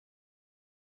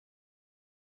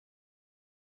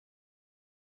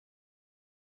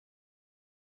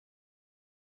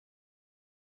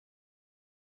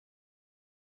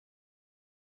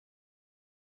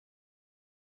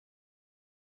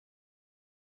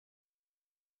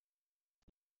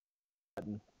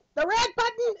button. The red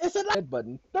button? Is it like Red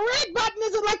button. the red button?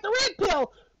 Is it like the red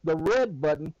pill? The red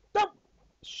button. Don't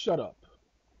shut up.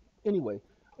 Anyway,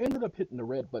 I ended up hitting the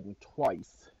red button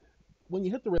twice. When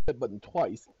you hit the red button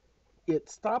twice, it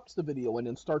stops the video and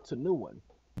then starts a new one.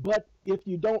 But if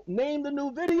you don't name the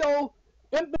new video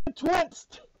in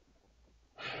betwixt,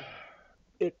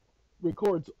 it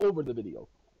records over the video.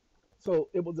 So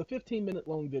it was a 15-minute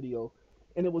long video,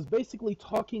 and it was basically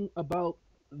talking about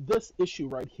this issue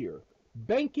right here.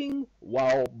 Banking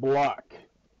while black.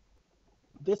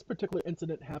 This particular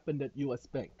incident happened at US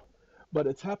Bank, but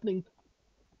it's happening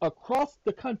across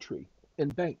the country in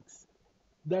banks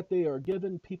that they are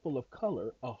giving people of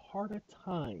color a harder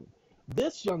time.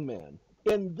 This young man,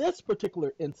 in this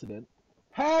particular incident,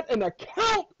 had an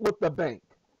account with the bank.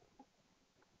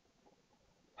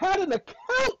 Had an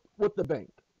account with the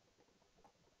bank.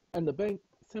 And the bank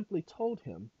simply told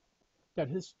him that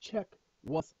his check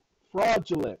was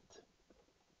fraudulent.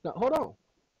 Now, hold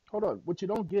on. What you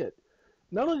don't get,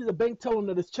 not only did the bank tell him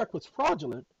that his check was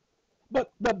fraudulent,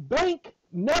 but the bank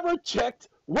never checked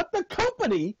with the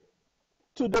company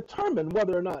to determine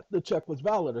whether or not the check was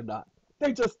valid or not.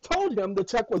 They just told him the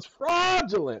check was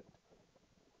fraudulent.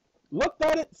 Looked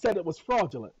at it, said it was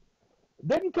fraudulent.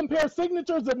 Didn't compare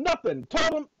signatures or nothing.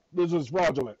 Told him this is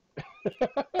fraudulent.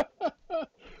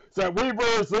 Said we've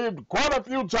received quite a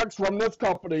few checks from this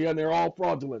company and they're all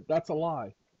fraudulent. That's a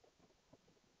lie.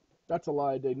 That's a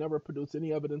lie. They never produced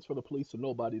any evidence for the police or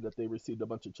nobody that they received a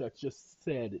bunch of checks. Just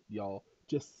said it, y'all.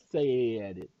 Just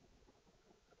said it.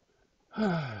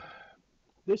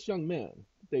 This young man,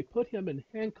 they put him in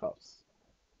handcuffs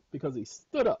because he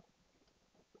stood up.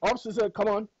 Officer said, come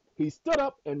on. He stood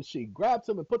up and she grabs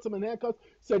him and puts him in handcuffs.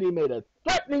 Said he made a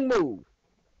threatening move.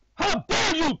 How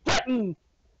dare you threaten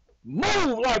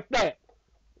move like that?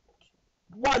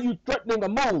 Why are you threatening a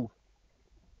move?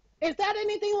 Is that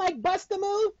anything like bust a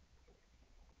move?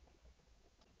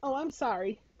 Oh, I'm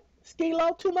sorry.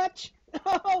 Skilo too much?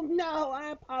 Oh, no, I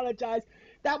apologize.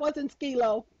 That wasn't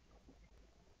Skilo.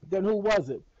 Then who was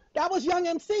it? That was Young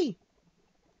MC.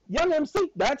 Young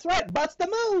MC, that's right. Bust a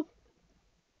move.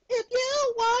 If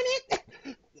you want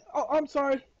it. Oh, I'm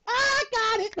sorry. I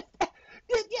got it.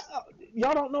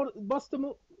 Y'all don't know Bust a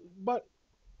Move, but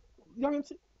Young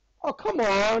MC. Oh, come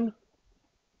on.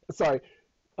 Sorry.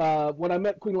 When I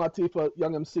met Queen Latifah,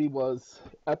 Young MC was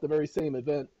at the very same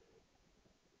event.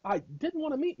 I didn't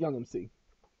want to meet Young MC.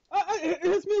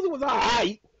 His music was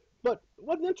alright, but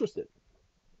wasn't interested.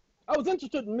 I was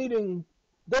interested in meeting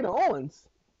EeoN'S.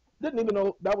 Didn't even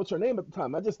know that was her name at the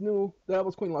time. I just knew that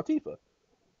was Queen Latifah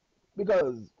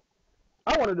because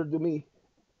I wanted her to do me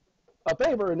a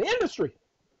favor in the industry,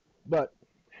 but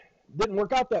didn't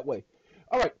work out that way.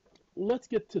 All right, let's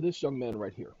get to this young man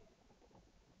right here.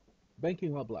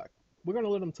 Banking while black. We're going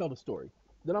to let him tell the story.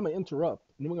 Then I'm going to interrupt,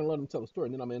 and then we're going to let him tell the story,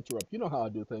 and then I'm going to interrupt. You know how I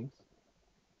do things.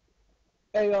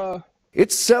 Hey,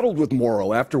 It's settled with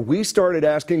Morrow after we started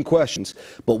asking questions,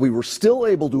 but we were still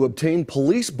able to obtain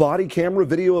police body camera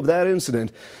video of that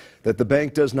incident that the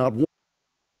bank does not want.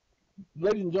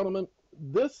 Ladies and gentlemen,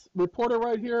 this reporter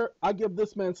right here, I give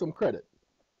this man some credit.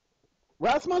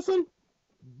 Rasmussen,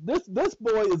 this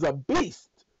boy is a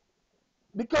beast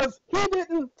because he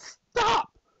didn't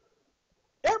stop.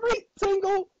 Every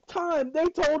single time they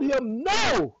told him,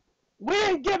 no, we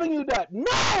ain't giving you that.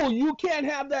 No, you can't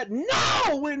have that.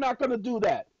 No, we're not going to do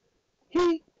that.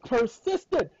 He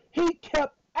persisted. He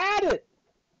kept at it.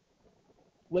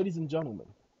 Ladies and gentlemen,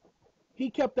 he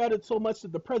kept at it so much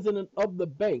that the president of the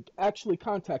bank actually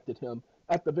contacted him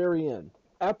at the very end,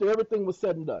 after everything was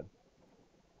said and done.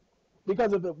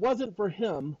 Because if it wasn't for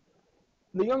him,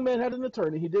 the young man had an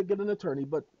attorney. He did get an attorney.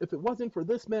 But if it wasn't for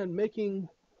this man making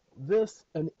this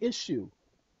an issue,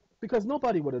 because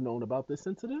nobody would have known about this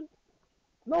incident.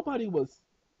 Nobody was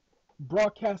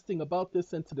broadcasting about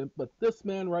this incident but this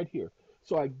man right here.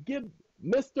 So I give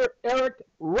Mr. Eric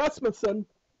Rasmussen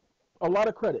a lot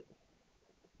of credit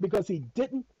because he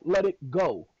didn't let it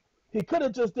go. He could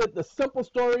have just did the simple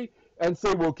story and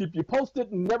say, we'll keep you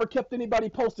posted, and never kept anybody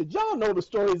posted. Y'all know the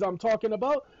stories I'm talking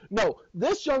about. No,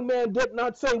 this young man did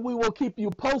not say, we will keep you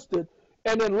posted,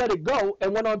 and then let it go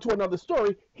and went on to another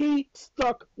story. He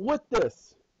stuck with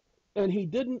this. And he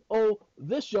didn't owe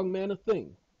this young man a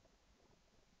thing.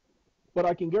 But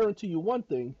I can guarantee you one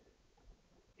thing.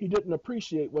 He didn't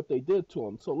appreciate what they did to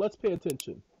him. So let's pay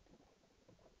attention.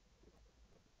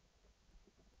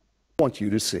 I want you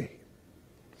to see.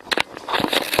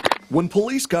 When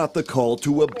police got the call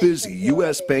to a busy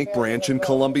U.S. Bank branch in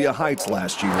Columbia Heights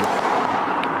last year,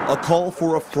 a call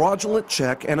for a fraudulent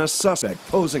check and a suspect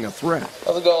posing a threat.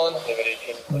 How's it going?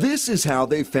 This is how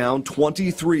they found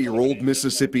 23-year-old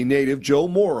Mississippi native Joe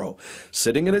Morrow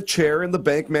sitting in a chair in the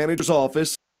bank manager's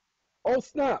office. Oh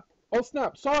snap,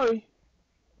 sorry.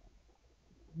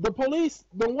 The police,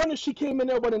 no wonder she came in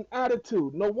there with an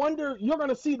attitude. No wonder you're going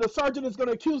to see the sergeant is going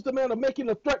to accuse the man of making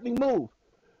a threatening move.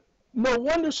 No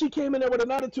wonder she came in there with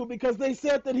an attitude, because they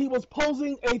said that he was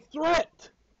posing a threat.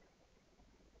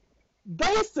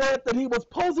 They said that he was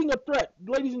posing a threat.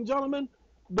 Ladies and gentlemen,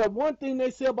 the one thing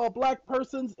they say about black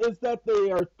persons is that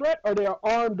they are a threat or they are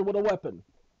armed with a weapon.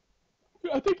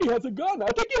 I think he has a gun. I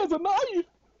think he has a knife.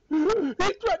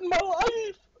 He threatened my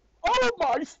life. Oh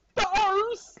my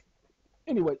stars.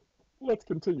 Anyway, let's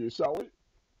continue, shall we?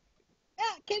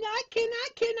 Can I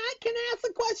ask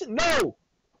a question? No.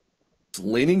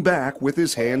 Leaning back with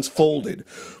his hands folded.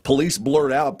 Police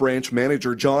blurred out branch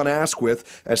manager John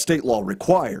Asquith, as state law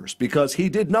requires, because he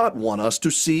did not want us to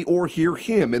see or hear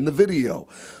him in the video.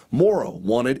 Morrow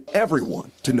wanted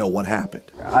everyone to know what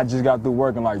happened. I just got through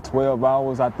working like 12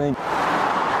 hours, I think.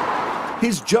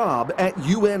 His job at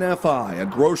UNFI, a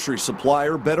grocery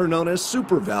supplier better known as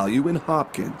Super Value in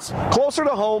Hopkins. Closer to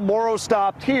home, Morrow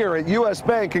stopped here at U.S.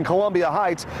 Bank in Columbia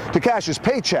Heights to cash his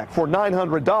paycheck for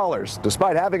 $900.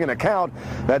 Despite having an account,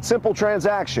 that simple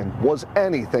transaction was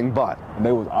anything but.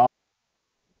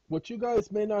 What you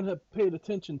guys may not have paid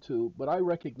attention to, but I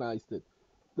recognized it.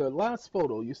 The last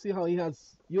photo, you see how he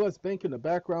has U.S. Bank in the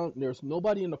background and there's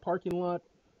nobody in the parking lot,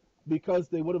 because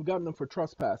they would have gotten him for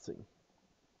trespassing.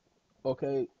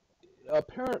 Okay,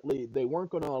 apparently they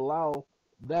weren't going to allow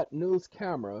that news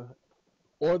camera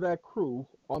or that crew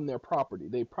on their property.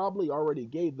 They probably already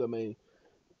gave them a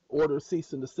order,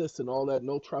 cease and desist and all that,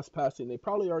 no trespassing. They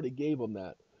probably already gave them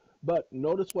that. But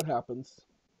notice what happens.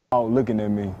 Oh, looking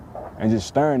at me and just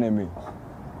staring at me.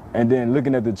 And then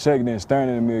looking at the check, then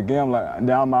staring at me again. I'm like,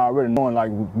 now I'm already knowing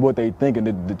like what they thinking,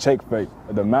 the check fake.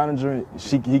 The manager,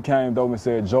 he came over and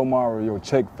said, "Joe Morrow, your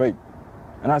check fake."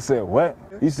 And I said, "What?"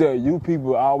 He said, "You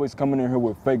people are always coming in here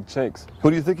with fake checks."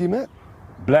 Who do you think he meant?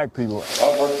 Black people.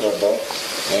 I work there, bro.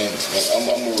 And I'm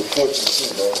gonna report you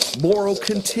too, bro. Morrow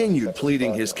continued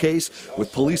pleading his case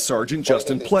with Police Sergeant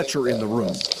Justin Pletcher in the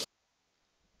room.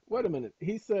 Wait a minute.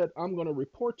 He said, "I'm going to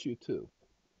report you to."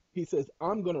 He says,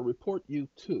 "I'm going to report you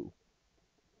to."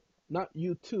 Not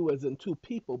you two as in two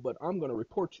people, but I'm going to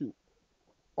report you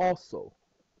also.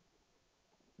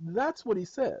 That's what he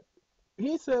said.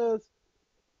 He says,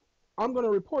 "I'm going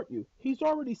to report you." He's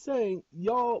already saying,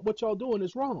 what y'all doing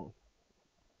is wrong.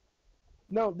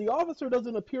 Now, the officer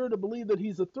doesn't appear to believe that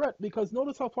he's a threat, because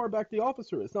notice how far back the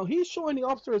officer is. Now, he's showing the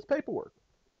officer his paperwork.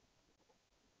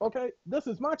 Okay, this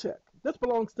is my check. This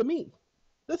belongs to me.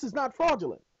 This is not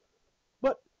fraudulent.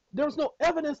 But there's no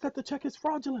evidence that the check is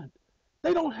fraudulent.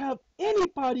 They don't have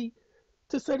anybody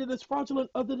to say that it's fraudulent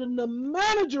other than the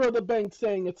manager of the bank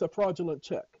saying it's a fraudulent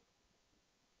check.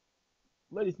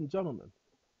 Ladies and gentlemen,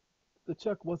 the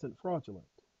check wasn't fraudulent.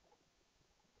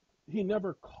 He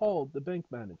never called the bank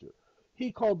manager.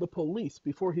 He called the police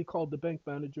before he called the bank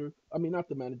manager. I mean, not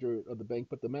the manager of the bank,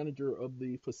 but the manager of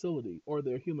the facility or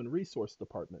their human resource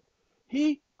department.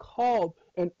 He called,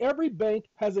 and every bank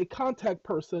has a contact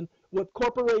person with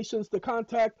corporations to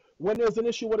contact when there's an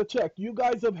issue with a check. You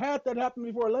guys have had that happen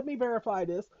before. Let me verify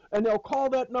this. And they'll call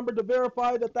that number to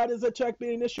verify that that is a check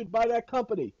being issued by that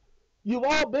company. You've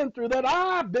all been through that.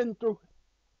 I've been through.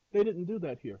 They didn't do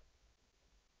that here.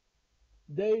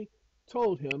 They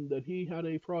told him that he had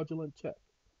a fraudulent check.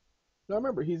 Now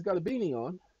remember, he's got a beanie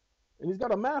on, and he's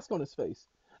got a mask on his face.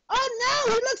 Oh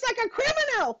no, he looks like a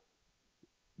criminal.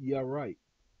 Yeah, right.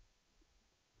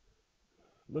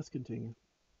 Let's continue.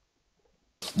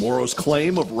 Morrow's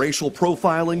claim of racial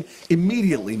profiling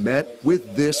immediately met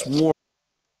with this warning.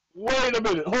 Wait a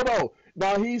minute, hold on.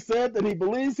 Now he said that he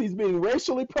believes he's being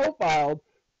racially profiled.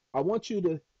 I want you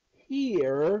to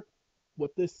hear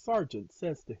what this sergeant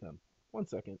says to him. 1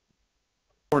 second.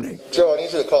 Warning. Joe, I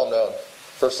need you to calm down,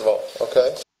 first of all,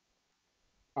 okay?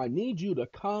 I need you to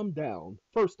calm down,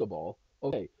 first of all.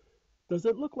 Okay. Does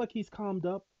it look like he's calmed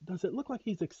up? Does it look like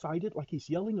he's excited, like he's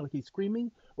yelling, like he's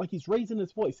screaming, like he's raising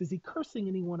his voice? Is he cursing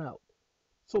anyone out?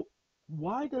 So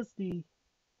why does the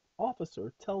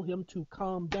officer tell him to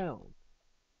calm down?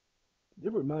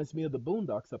 It reminds me of the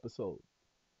Boondocks episode.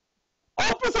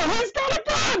 Officer, he's got a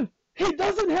gun! He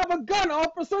doesn't have a gun,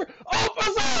 officer!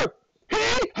 Officer!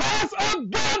 He has a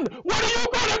gun! What are you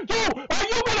gonna do? Are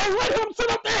you gonna let him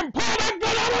sit up there and pull that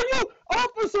gun out on you?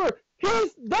 Officer,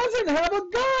 he doesn't have a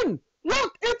gun!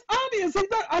 Look, it's obvious.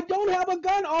 I don't have a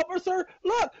gun, officer.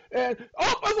 Look, and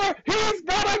officer, he's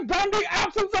got a gun. The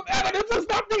absence of evidence is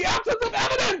not the absence of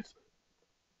evidence.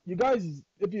 You guys,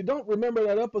 if you don't remember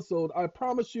that episode, I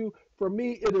promise you, for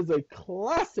me, it is a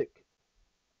classic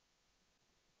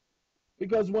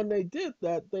Because when they did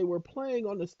that, they were playing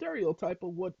on the stereotype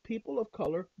of what people of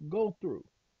color go through.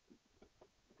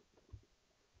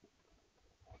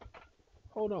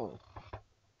 Hold on.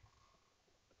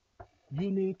 You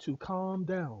need to calm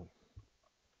down.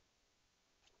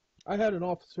 I had an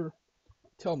officer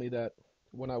tell me that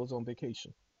when I was on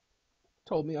vacation.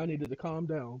 Told me I needed to calm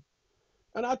down.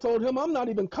 And I told him I'm not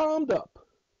even calmed up.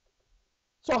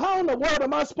 So how in the world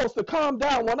am I supposed to calm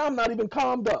down when I'm not even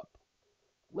calmed up?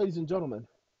 Ladies and gentlemen,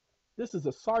 this is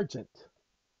a sergeant.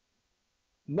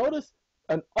 Notice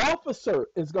an officer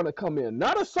is going to come in,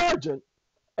 not a sergeant.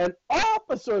 An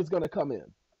officer is going to come in.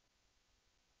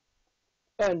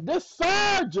 And this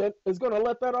sergeant is going to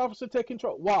let that officer take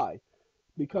control. Why?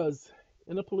 Because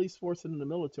in the police force and in the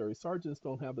military, sergeants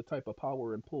don't have the type of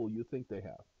power and pull you think they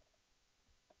have.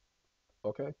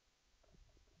 Okay?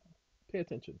 Pay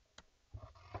attention.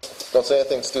 Don't say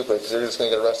anything stupid because you're just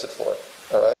going to get arrested for it.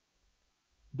 All right?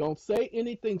 Don't say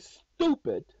anything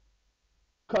stupid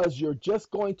because you're just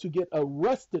going to get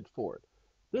arrested for it.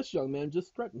 This young man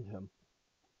just threatened him.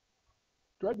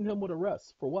 Threatened him with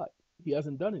arrest. For what? He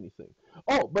hasn't done anything.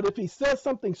 Oh, but if he says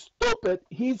something stupid,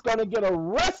 he's going to get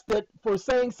arrested for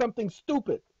saying something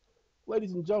stupid.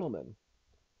 Ladies and gentlemen,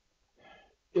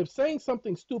 if saying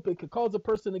something stupid could cause a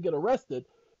person to get arrested,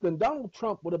 then Donald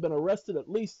Trump would have been arrested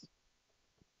at least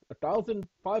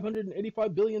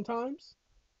 1,585 billion times.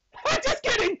 Just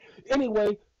kidding!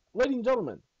 Anyway, ladies and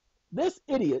gentlemen, this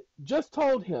idiot just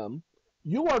told him,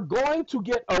 you are going to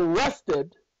get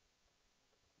arrested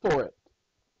for it.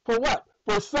 For what?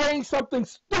 For saying something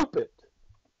stupid.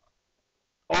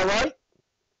 All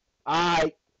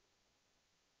right?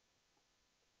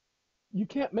 You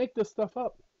can't make this stuff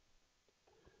up.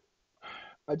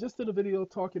 I just did a video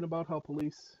talking about how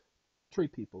police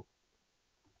treat people.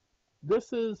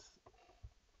 This is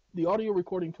the audio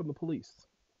recording from the police.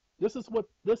 This is what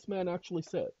this man actually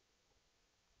said.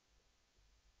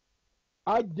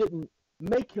 I didn't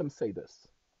make him say this.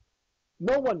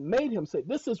 No one made him say.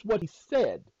 This is what he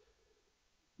said.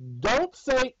 Don't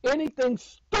say anything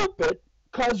stupid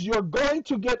because you're going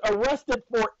to get arrested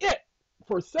for it.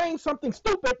 For saying something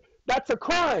stupid, that's a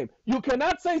crime. You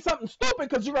cannot say something stupid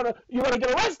because you're gonna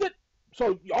get arrested.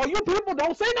 So all you people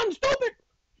don't say nothing stupid.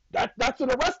 That's an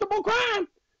arrestable crime.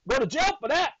 Go to jail for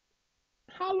that.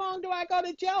 How long do I go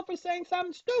to jail for saying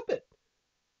something stupid?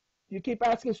 You keep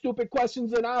asking stupid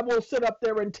questions and I will sit up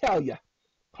there and tell you.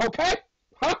 Okay?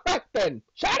 All right then.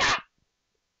 Shut up!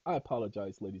 I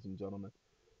apologize, ladies and gentlemen.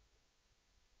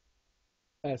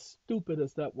 As stupid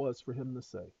as that was for him to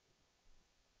say.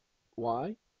 Why?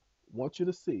 I want you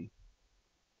to see.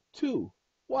 2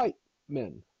 white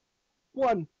men.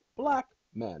 1 black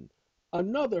man.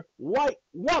 Another white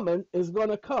woman is going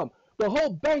to come. The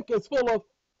whole bank is full of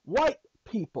white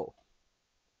people.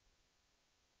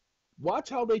 Watch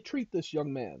how they treat this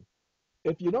young man.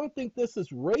 If you don't think this is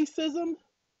racism,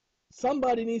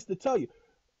 somebody needs to tell you.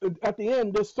 At the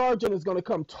end, this sergeant is going to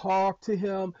come talk to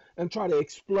him and try to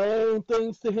explain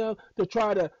things to him, to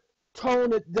try to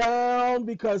tone it down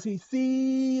because he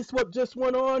sees what just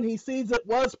went on. He sees it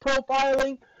was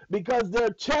profiling because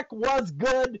their check was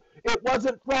good. It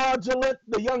wasn't fraudulent.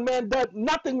 The young man did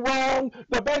nothing wrong.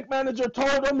 The bank manager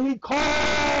told him he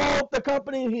called the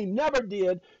company. He never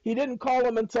did. He didn't call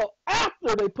him until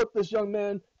after they put this young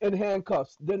man in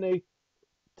handcuffs. Then they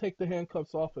take the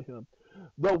handcuffs off of him.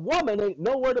 The woman ain't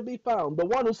nowhere to be found. The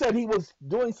one who said he was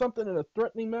doing something in a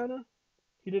threatening manner,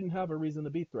 he didn't have a reason to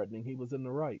be threatening. He was in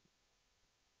the right.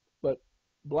 But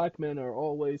black men are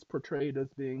always portrayed as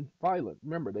being violent.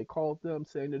 Remember, they called them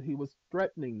saying that he was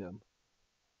threatening them.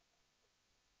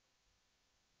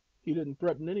 He didn't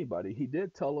threaten anybody. He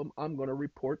did tell them, I'm going to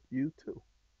report you too.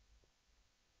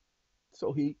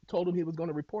 So he told him he was going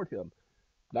to report him.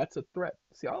 That's a threat.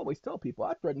 See, I always tell people,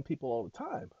 I threaten people all the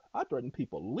time. I threaten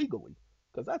people legally,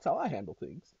 because that's how I handle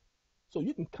things. So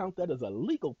you can count that as a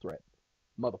legal threat,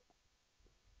 mother.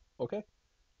 Okay?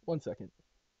 1 second.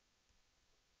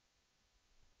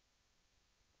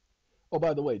 Oh,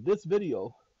 by the way, this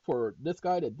video for this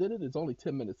guy that did it is only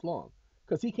 10 minutes long,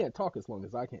 because he can't talk as long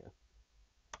as I can.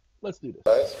 Let's do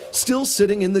this. Still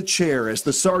sitting in the chair as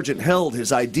the sergeant held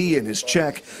his ID and his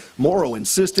check, Morrow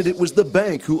insisted it was the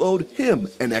bank who owed him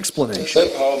an explanation.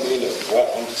 They called me in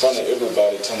front of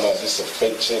everybody talking about this is a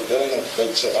fake check. That ain't no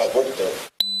fake check. I worked there.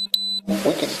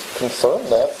 We can confirm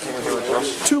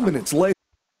that. 2 minutes later.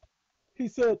 He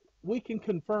said, we can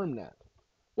confirm that.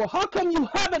 Well, how come you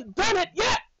haven't done it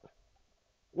yet?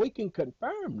 We can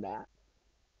confirm that.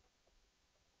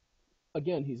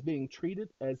 Again, he's being treated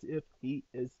as if he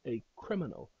is a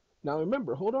criminal. Now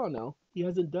remember, hold on now, he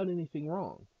hasn't done anything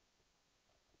wrong.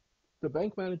 The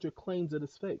bank manager claims it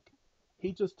is fake.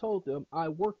 He just told them, I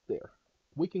worked there.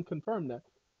 We can confirm that.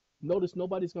 Notice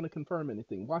nobody's going to confirm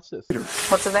anything. Watch this.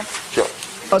 What's his name? Sure.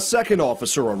 A second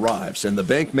officer arrives, and the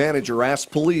bank manager asks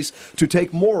police to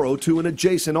take Morrow to an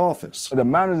adjacent office. The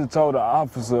manager told the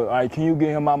officer, like, can you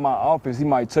get him out of my office? He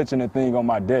might touch anything on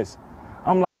my desk.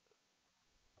 I'm like,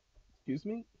 Excuse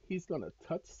me? He's going to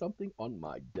touch something on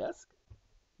my desk?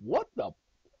 What the?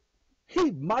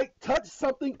 He might touch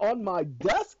something on my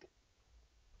desk?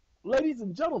 Ladies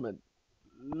and gentlemen,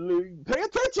 pay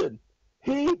attention.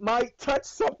 He might touch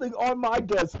something on my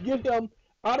desk. Get him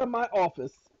out of my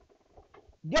office.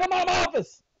 Get him out of my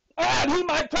office. And he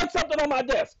might touch something on my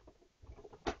desk.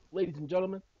 Ladies and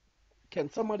gentlemen, can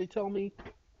somebody tell me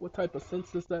what type of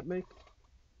sense does that make?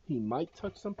 He might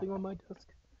touch something on my desk?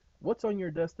 What's on your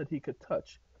desk that he could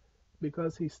touch?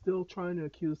 Because he's still trying to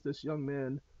accuse this young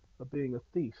man of being a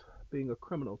thief, being a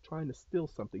criminal, trying to steal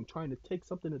something, trying to take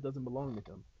something that doesn't belong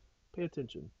to him. Pay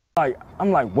attention.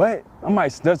 I'm like, what? I'm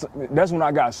like, that's when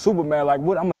I got super mad. Like,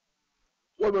 what?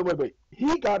 Wait.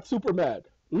 He got super mad.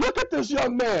 Look at this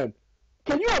young man.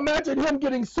 Can you imagine him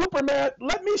getting super mad?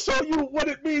 Let me show you what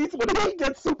it means when he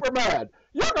gets super mad.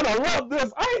 You're going to love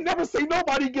this. I ain't never seen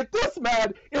nobody get this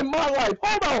mad in my life.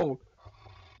 Hold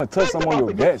on. Touch some on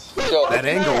your desk. That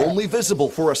angle only visible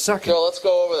for a second. Joe, let's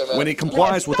go over there, man. When he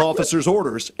complies with officers'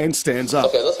 orders and stands up.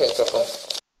 Okay, let's handcuff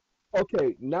him.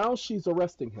 Okay, now she's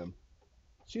arresting him.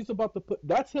 She's about to put...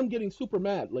 That's him getting super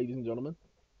mad, ladies and gentlemen.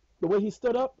 The way he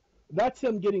stood up, that's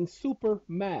him getting super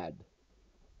mad.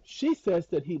 She says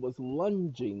that he was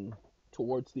lunging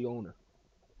towards the owner.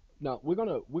 Now, we're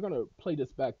gonna play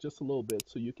this back just a little bit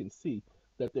so you can see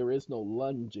that there is no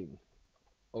lunging.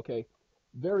 Okay?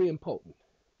 Very important.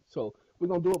 So, we're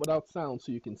gonna do it without sound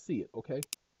so you can see it, okay?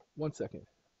 1 second.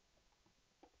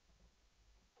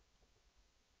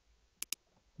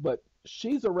 But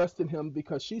she's arresting him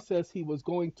because she says he was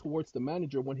going towards the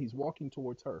manager when he's walking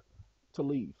towards her to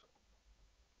leave.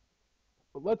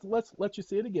 But let's let you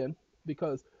see it again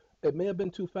because it may have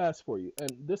been too fast for you.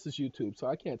 And this is YouTube, so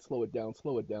I can't slow it down.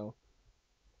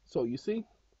 So you see,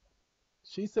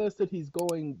 she says that he's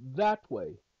going that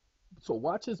way. So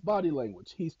watch his body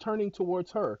language. He's turning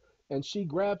towards her, and she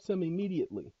grabs him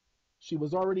immediately. She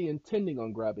was already intending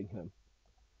on grabbing him.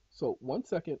 So 1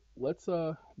 second, let's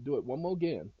do it one more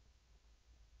again.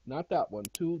 Not that one,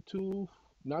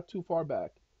 not too far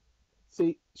back.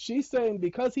 See, she's saying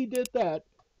because he did that,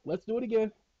 let's do it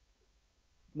again.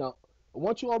 Now, I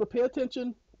want you all to pay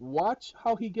attention. Watch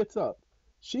how he gets up.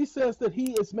 She says that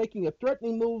he is making a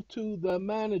threatening move to the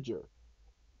manager.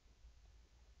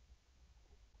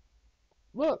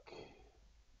 Look.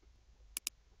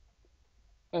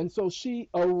 And so she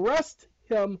arrests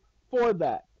him for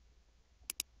that.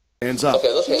 Hands up.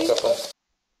 Okay, let's handcuff him.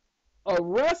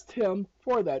 Arrest him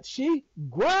for that. She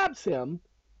grabs him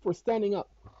for standing up.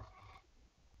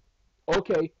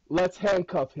 Okay, let's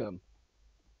handcuff him.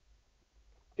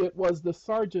 It was the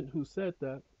sergeant who said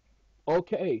that.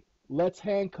 Okay, let's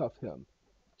handcuff him.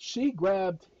 She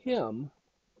grabbed him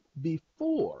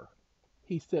before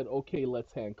he said, okay,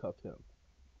 let's handcuff him.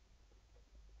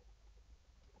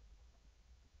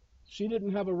 She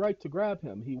didn't have a right to grab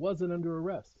him. He wasn't under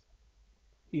arrest.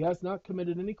 He has not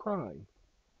committed any crime.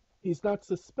 He's not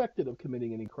suspected of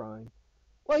committing any crime.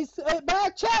 Well, he's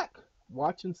bad check.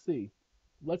 Watch and see.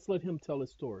 Let's let him tell his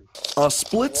story. A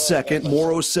split second,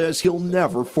 Morrow says he'll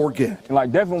never forget.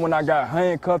 Like, definitely when I got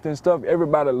handcuffed and stuff,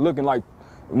 everybody looking like,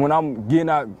 when I'm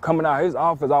coming out of his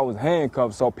office, I was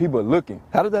handcuffed, so people looking.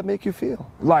 How did that make you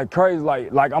feel? Like crazy,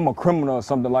 like I'm a criminal or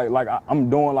something, like I'm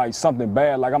doing like something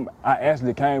bad, like I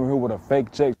actually came here with a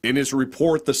fake check. In his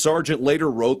report, the sergeant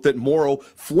later wrote that Morrow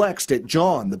flexed at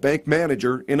John, the bank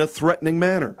manager, in a threatening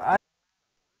manner.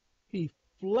 He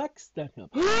flexed at him.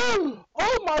 Oh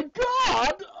my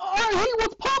God! He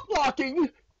was pop locking.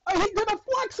 He did a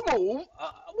flex move.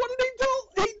 What did he do?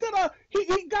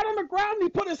 He got on the ground. And he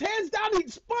put his hands down. He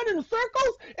spun in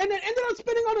circles and then ended up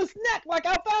spinning on his neck like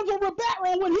Alfonso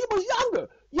Ribeiro when he was younger.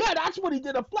 Yeah, that's what he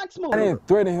did. A flex move. I didn't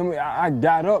threaten him. I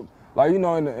got up, like, you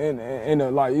know, in a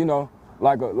like, you know,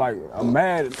 like a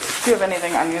mad. Do you have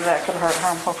anything on you that could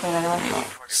harm hopefully in any way?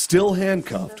 Still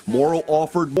handcuffed, Morrow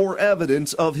offered more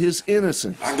evidence of his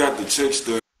innocence. I got the check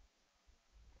still.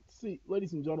 See,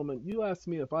 ladies and gentlemen, you asked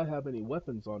me if I have any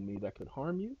weapons on me that could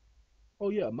harm you. Oh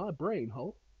yeah, my brain,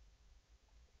 ho.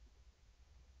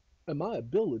 And my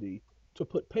ability to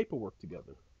put paperwork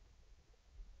together.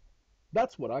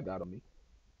 That's what I got on me.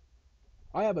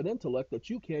 I have an intellect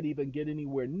that you can't even get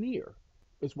anywhere near,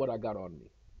 is what I got on me.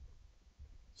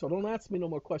 So don't ask me no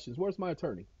more questions. Where's my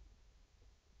attorney?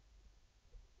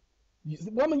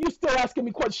 Woman, you still asking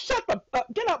me questions. Shut the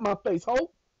get out my face,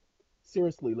 ho.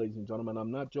 Seriously, ladies and gentlemen,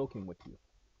 I'm not joking with you.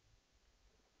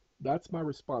 That's my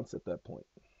response at that point.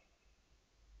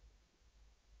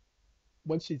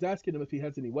 When she's asking him if he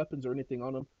has any weapons or anything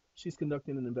on him, she's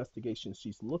conducting an investigation.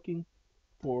 She's looking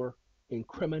for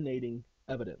incriminating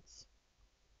evidence.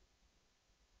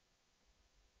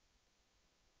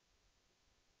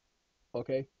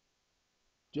 Okay?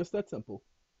 Just that simple.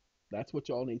 That's what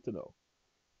y'all need to know.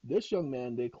 This young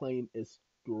man, they claim, is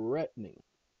threatening.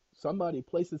 Somebody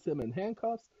places him in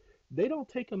handcuffs. They don't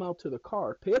take him out to the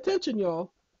car. Pay attention,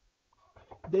 y'all.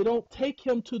 They don't take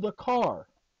him to the car.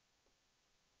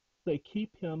 They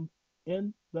keep him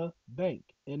in the bank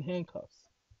in handcuffs.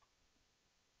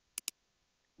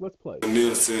 Let's play.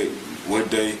 Neil said what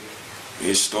day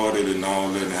it started and all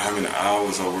that, and how many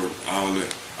hours I worked, all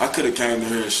that. I could have came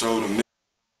here and showed them.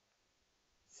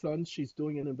 Son, she's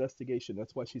doing an investigation.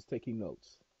 That's why she's taking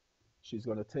notes. She's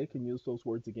going to take and use those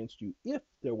words against you if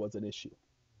there was an issue.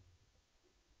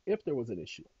 If there was an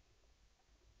issue.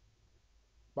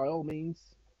 By all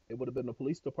means, it would have been the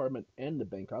police department and the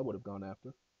bank I would have gone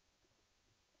after.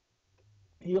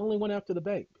 He only went after the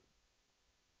bank.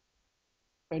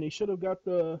 And he should have got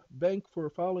the bank for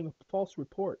filing a false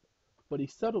report, but he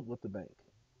settled with the bank.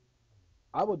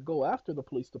 I would go after the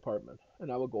police department,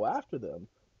 and I would go after them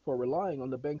for relying on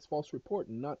the bank's false report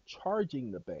and not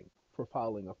charging the bank for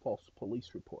filing a false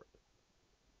police report.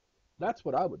 That's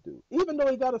what I would do. Even though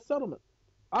he got a settlement,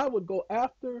 I would go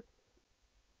after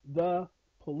the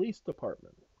police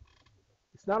department.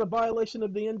 It's not a violation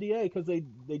of the NDA because they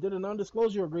did a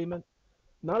non-disclosure agreement.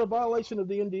 Not a violation of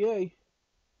the NDA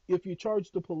if you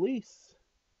charge the police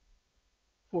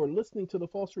for listening to the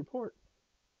false report,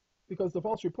 because the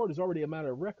false report is already a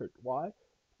matter of record. Why?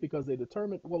 Because they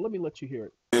determined, well, let me let you hear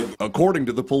it. According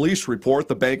to the police report,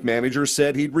 the bank manager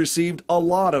said he'd received a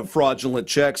lot of fraudulent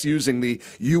checks using the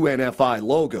UNFI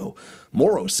logo.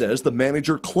 Morrow says the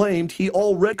manager claimed he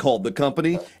already called the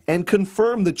company and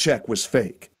confirmed the check was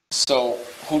fake. So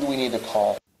who do we need to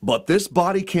call? But this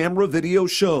body camera video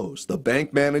shows the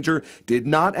bank manager did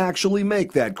not actually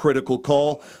make that critical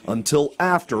call until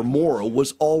after Morrow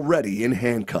was already in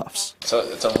handcuffs. So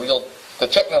it's a real, the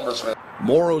check number's real.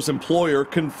 Morrow's employer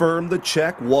confirmed the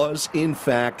check was in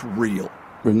fact real.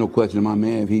 There's no question in my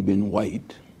man, if he'd been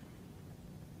white,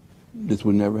 this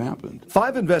would never happen.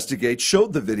 5 Investigates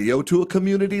showed the video to a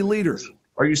community leader.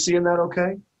 Are you seeing that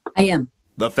okay? I am.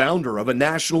 The founder of a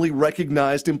nationally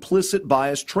recognized implicit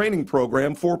bias training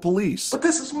program for police. But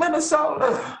this is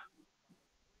Minnesota.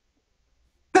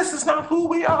 This is not who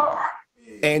we are.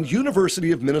 And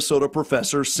University of Minnesota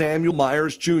professor Samuel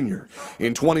Myers Jr.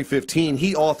 In 2015,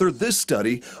 he authored this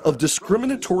study of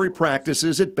discriminatory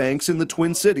practices at banks in the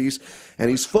Twin Cities,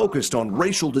 and he's focused on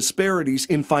racial disparities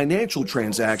in financial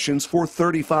transactions for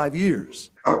 35 years.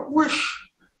 I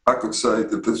wish I could say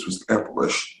that this was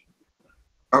abolition.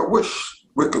 I wish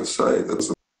we could say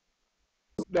that.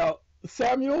 Now,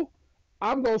 Samuel,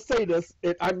 I'm going to say this,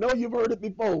 and I know you've heard it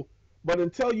before, but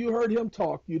until you heard him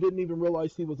talk, you didn't even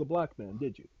realize he was a black man,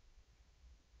 did you?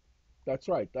 That's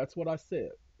right. That's what I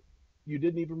said. You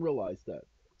didn't even realize that.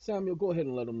 Samuel, go ahead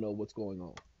and let him know what's going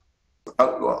on.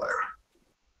 Outlier.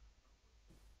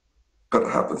 But it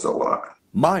happens a lot.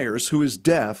 Myers, who is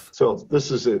deaf, So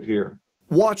this is it here.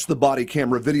 watched the body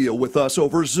camera video with us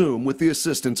over Zoom with the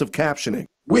assistance of captioning.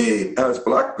 We as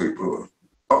black people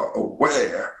are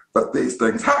aware that these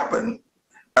things happen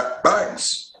at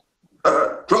banks,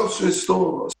 grocery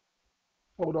stores.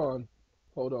 Hold on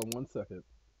 1 second.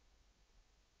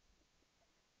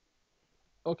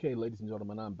 Okay, ladies and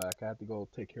gentlemen, I'm back. I had to go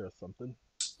take care of something.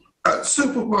 At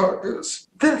supermarkets,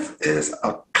 this is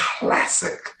a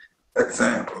classic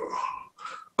example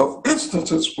of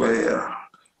instances where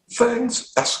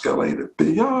things escalated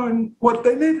beyond what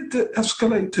they needed to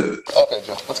escalate to. Okay,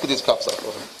 Joe, let's get these cups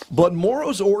up. But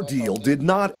Morrow's ordeal did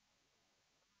not.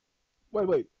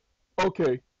 Wait.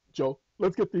 Okay, Joe,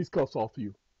 let's get these cuffs off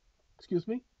you. Excuse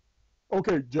me?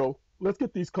 Okay, Joe, let's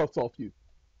get these cuffs off you.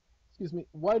 Excuse me,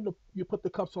 why did you put the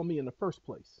cuffs on me in the first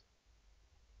place?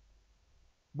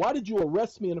 Why did you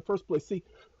arrest me in the first place? See,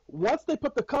 once they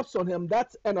put the cuffs on him,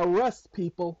 that's an arrest,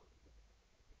 people.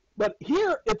 But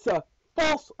here, it's a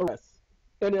false arrest,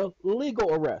 an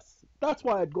illegal arrest. That's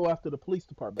why I'd go after the police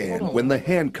department. And when the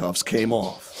handcuffs came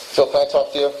off. Joe, can I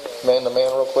talk to you, man to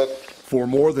man, real quick? For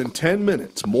more than 10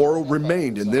 minutes, Morrow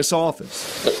remained in this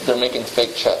office. They're making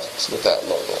fake checks with that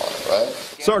logo on it, right?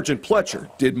 Sergeant Pletcher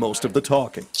did most of the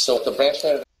talking. So the branch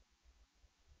manager.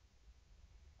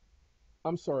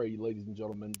 I'm sorry, ladies and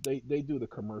gentlemen. They do the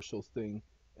commercials thing,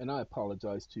 and I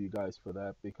apologize to you guys for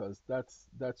that because that's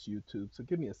YouTube. So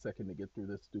give me a second to get through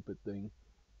this stupid thing.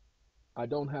 I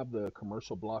don't have the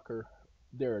commercial blocker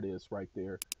There it is right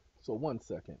there. So 1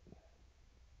 second.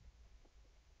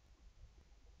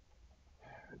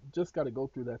 Just got to go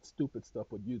through that stupid stuff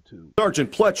with YouTube.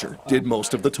 Sergeant Pletcher did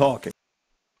most of the talking.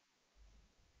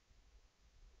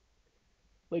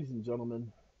 Ladies and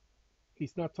gentlemen,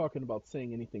 he's not talking about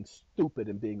saying anything stupid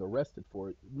and being arrested for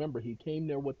it. Remember, he came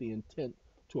there with the intent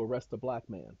to arrest a black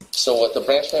man. So what the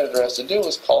branch manager has to do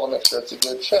is call and make sure it's a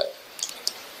good check.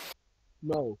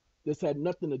 No, this had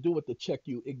nothing to do with the check,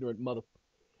 you ignorant mother.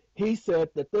 He said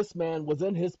that this man was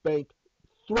in his bank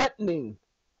threatening,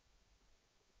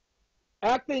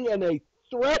 acting in a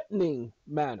threatening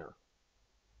manner.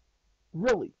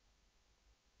 Really.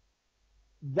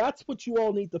 That's what you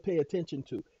all need to pay attention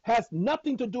to. Has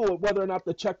nothing to do with whether or not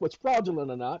the check was fraudulent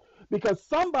or not, because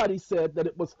somebody said that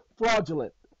it was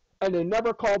fraudulent and they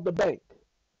never called the bank.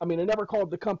 I mean, they never called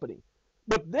the company.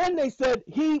 But then they said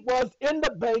he was in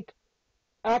the bank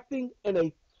acting in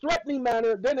a threatening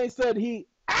manner. Then they said he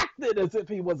acted as if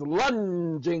he was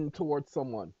lunging towards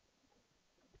someone.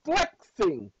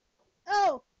 Flexing.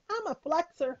 Oh, I'm a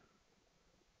flexer.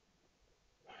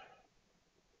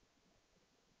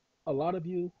 A lot of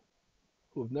you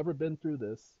who have never been through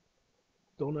this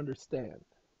don't understand,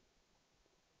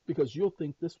 because you'll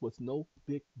think this was no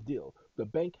big deal. The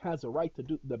bank has a right to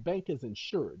do. The bank is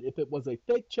insured. If it was a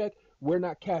fake check, we're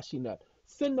not cashing that.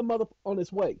 Send the mother on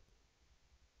his way.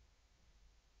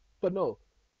 But no,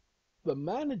 the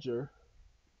manager,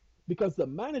 because the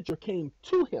manager came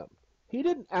to him. He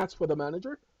didn't ask for the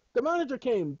manager. The manager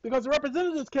came because the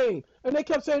representatives came, and they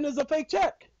kept saying it's a fake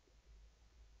check.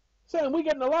 Saying we're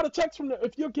getting a lot of checks from there.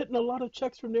 If you're getting a lot of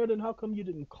checks from there, then how come you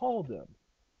didn't call them?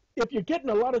 If you're getting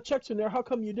a lot of checks from there, how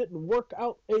come you didn't work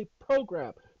out a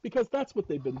program? Because that's what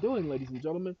they've been doing, ladies and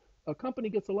gentlemen. A company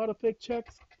gets a lot of fake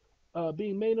checks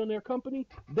being made on their company.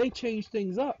 They change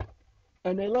things up,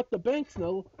 and they let the banks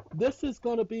know this is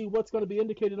going to be what's going to be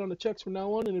indicated on the checks from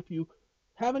now on. And if you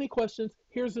have any questions,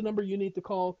 here's the number you need to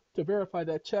call to verify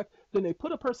that check. Then they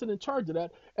put a person in charge of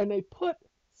that, and they put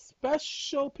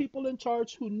special people in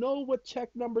charge who know what check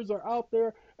numbers are out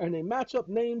there, and they match up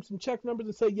names and check numbers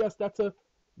and say, yes, that's a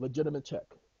legitimate check.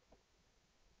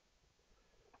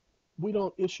 We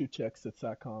don't issue checks at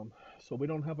SATCOM, so we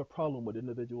don't have a problem with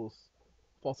individuals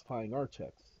falsifying our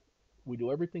checks. We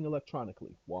do everything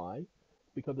electronically. Why?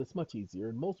 Because it's much easier,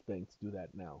 and most banks do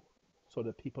that now, so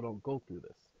that people don't go through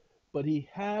this. But he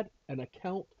had an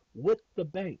account with the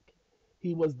bank.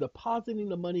 He was depositing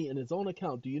the money in his own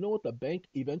account. Do you know what the bank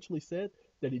eventually said?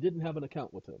 That he didn't have an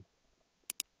account with him.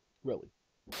 Really.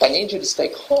 I need you to stay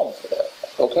calm for that,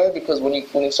 okay? Because when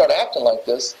you start acting like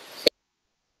this...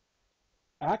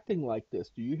 Acting like this,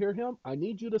 do you hear him? I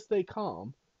need you to stay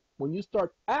calm. When you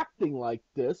start acting like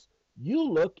this, you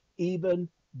look even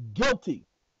guilty.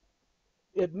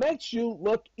 It makes you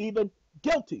look even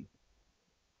guilty.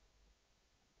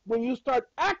 When you start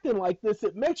acting like this,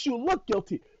 it makes you look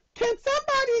guilty. Can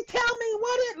somebody tell me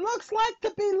what it looks like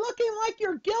to be looking like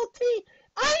you're guilty?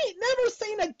 I ain't never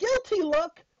seen a guilty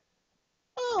look.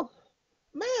 Oh,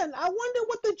 man, I wonder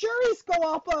what the juries go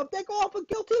off of. They go off of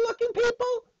guilty-looking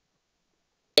people?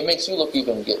 It makes you look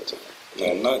even guilty.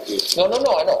 No, not guilty. No,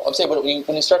 I know. I'm saying, but when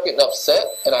you start getting upset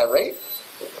and irate,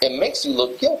 it makes you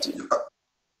look guilty.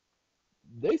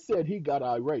 They said he got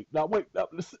irate. Now, wait,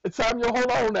 Samuel,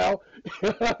 hold on now.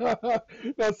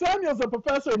 Now, Samuel's a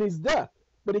professor and he's deaf,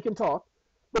 but he can talk,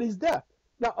 but he's deaf.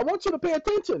 Now, I want you to pay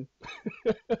attention.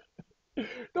 The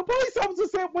police officer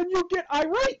said when you get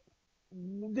irate.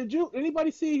 Did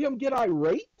anybody see him get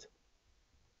irate?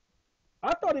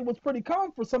 I thought he was pretty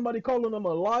calm for somebody calling him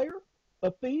a liar,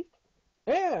 a thief,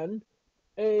 and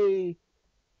a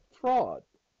fraud.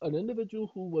 An individual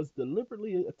who was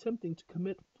deliberately attempting to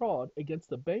commit fraud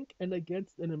against a bank and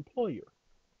against an employer.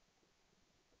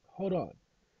 Hold on.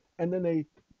 And then they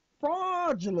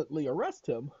fraudulently arrest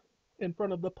him in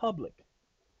front of the public,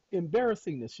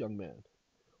 embarrassing this young man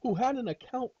who had an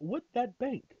account with that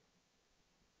bank.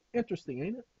 Interesting,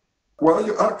 ain't it? Well,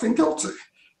 you're acting guilty.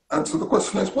 And so the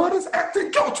question is, what is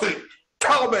acting guilty?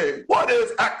 Tell me, what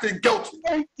is acting guilty?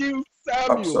 Thank you,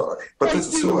 Samuel. I'm sorry, but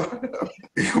this is who I am.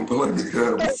 You blame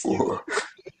him for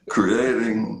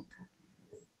creating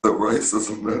the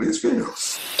racism that he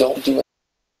feels. Don't do it.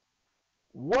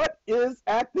 What is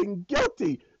acting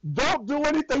guilty? Don't do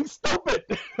anything stupid.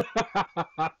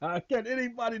 Can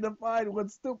anybody define what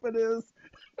stupid is?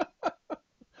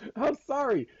 I'm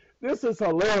sorry. This is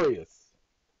hilarious.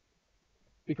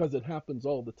 Because it happens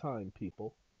all the time,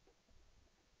 people.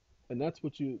 And that's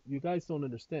what you guys don't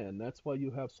understand. That's why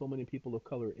you have so many people of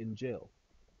color in jail.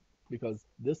 Because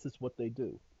this is what they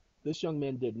do. This young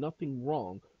man did nothing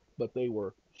wrong, but they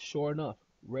were, sure enough,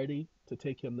 ready to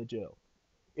take him to jail.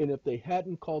 And if they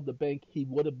hadn't called the bank, he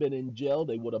would have been in jail.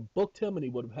 They would have booked him and he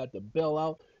would have had to bail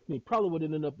out. And he probably would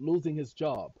have ended up losing his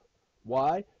job.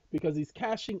 Why? Because he's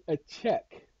cashing a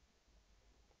check.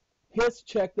 His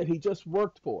check that he just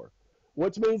worked for.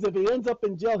 Which means if he ends up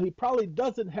in jail, he probably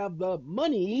doesn't have the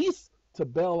monies to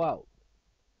bail out.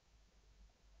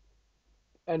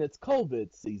 And it's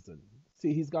COVID season.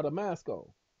 See, he's got a mask on.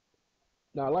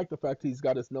 Now, I like the fact he's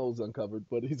got his nose uncovered,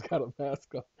 but he's got a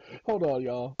mask on. Hold on,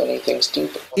 y'all. Anything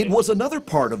stupid. It was another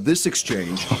part of this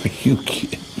exchange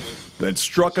that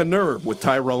struck a nerve with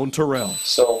Tyrone Terrell.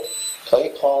 So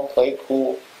play calm, play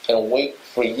cool, and wait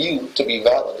for you to be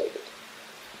validated.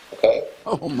 Okay?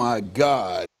 Oh, my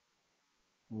God.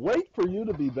 Wait for you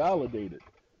to be validated.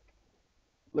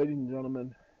 Ladies and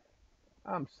gentlemen,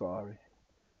 I'm sorry,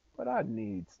 but I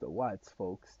needs the white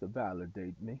folks to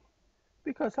validate me.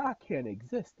 Because I can't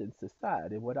exist in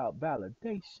society without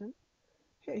validation.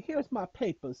 Here's my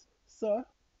papers, sir.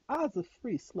 I was a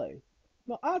free slave.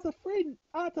 No, I was a free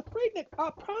nigga. I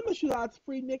promise you I was a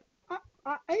free nigga.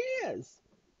 I is.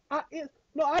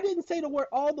 No, I didn't say the word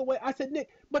all the way. I said Nick,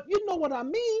 but you know what I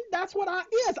mean. That's what I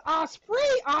is. I was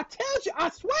free. I tell you, I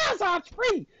swear I was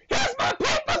free. Here's my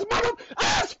papers, mother.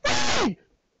 I was free.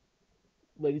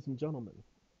 Ladies and gentlemen,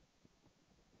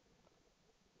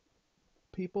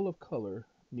 people of color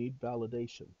need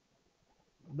validation.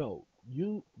 No,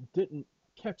 you didn't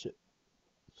catch it.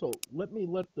 So let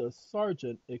the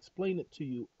sergeant explain it to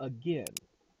you again.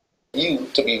 You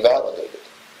to be validated.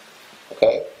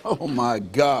 Okay? Oh, my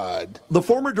God. The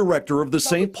former director of the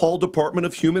St. Paul Department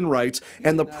of Human Rights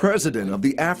and the president of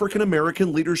the African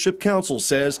American Leadership Council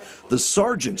says the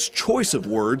sergeant's choice of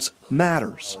words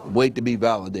matters. Wait to be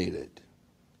validated.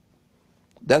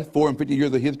 That's 450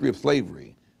 years of history of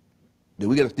slavery. Do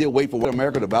we got to still wait for white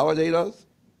America to validate us?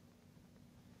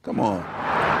 Come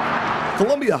on.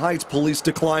 Columbia Heights police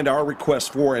declined our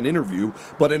request for an interview,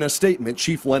 but in a statement,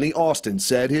 Chief Lenny Austin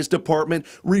said his department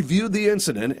reviewed the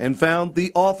incident and found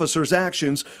the officers'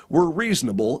 actions were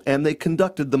reasonable and they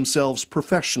conducted themselves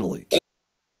professionally.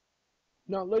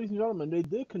 Now, ladies and gentlemen, they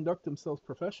did conduct themselves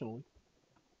professionally.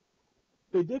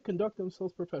 They did conduct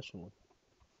themselves professionally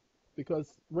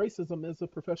because racism is a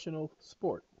professional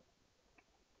sport.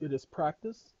 It is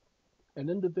practiced, and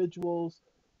individuals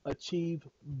achieve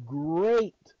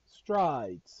great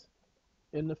strides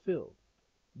in the field.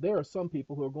 There are some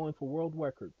people who are going for world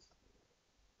records.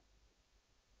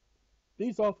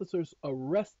 These officers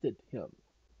arrested him,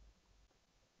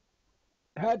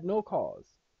 had no cause.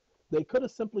 They could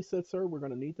have simply said, sir, we're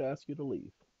going to need to ask you to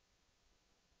leave.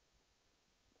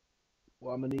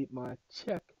 Well, I'm going to need my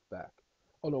check back.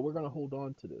 Oh, no, we're going to hold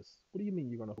on to this. What do you mean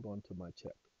you're going to hold on to my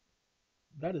check?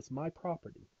 That is my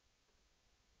property.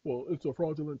 Well, it's a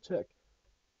fraudulent check.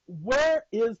 Where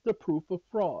is the proof of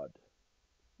fraud?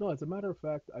 No, as a matter of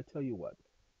fact, I tell you what,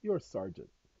 you're a sergeant.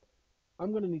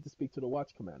 I'm going to need to speak to the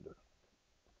watch commander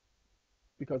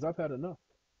because I've had enough.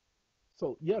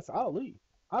 So, yes, I'll leave.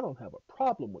 I don't have a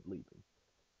problem with leaving.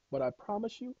 But I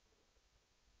promise you,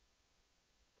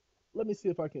 let's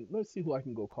see who I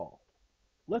can go call.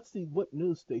 Let's see what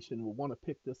news station will want to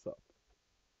pick this up.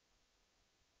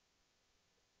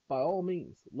 By all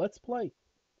means, let's play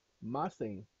my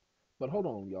scene. But hold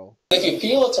on, y'all. If you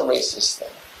feel it's a racist thing,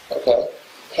 okay,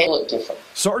 handle it different.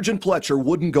 Sergeant Pletcher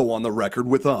wouldn't go on the record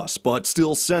with us, but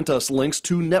still sent us links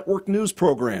to network news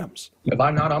programs. If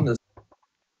I'm not on this.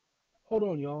 Hold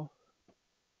on, y'all.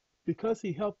 Because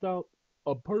he helped out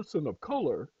a person of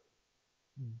color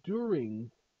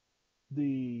during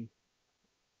the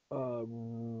dang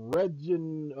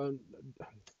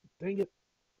it.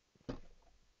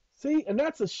 See, and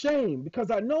that's a shame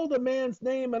because I know the man's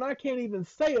name and I can't even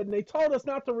say it. And they told us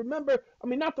not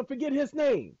to forget his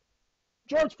name.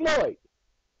 George Floyd.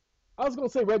 I was going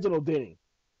to say Reginald Denny.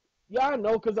 Yeah, I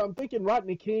know because I'm thinking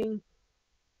Rodney King.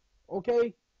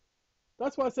 Okay?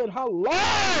 That's why I said, how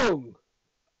long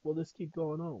will this keep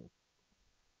going on?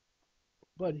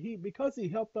 But because he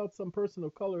helped out some person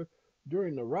of color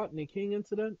during the Rodney King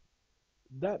incident,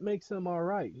 that makes him all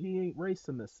right. He ain't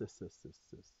racist.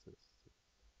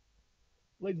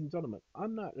 Ladies and gentlemen,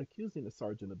 I'm not accusing the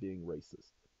sergeant of being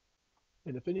racist.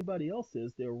 And if anybody else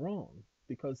is, they're wrong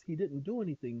because he didn't do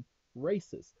anything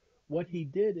racist. What he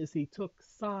did is he took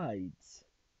sides.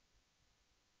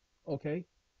 Okay?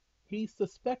 He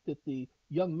suspected the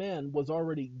young man was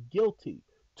already guilty.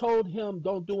 Told him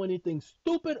don't do anything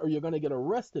stupid or you're going to get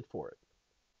arrested for it.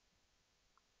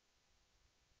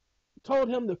 Told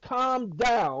him to calm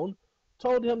down.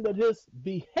 Told him that his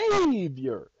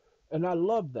behavior, and I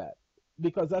love that.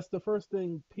 Because that's the first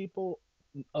thing people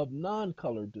of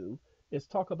non-color do is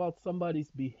talk about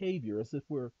somebody's behavior as if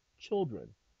we're children.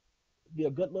 be a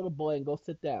good little boy and go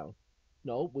sit down.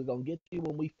 No, we're going to get you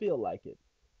when we feel like it.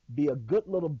 Be a good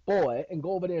little boy and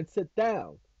go over there and sit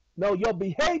down. No, your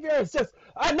behavior is just,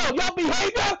 I know your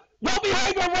behavior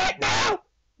right now.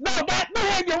 No, that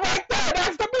behavior right there,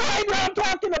 that's the behavior I'm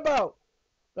talking about.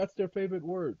 That's their favorite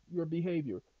word, your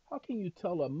behavior. How can you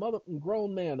tell a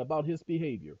grown man about his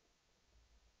behavior?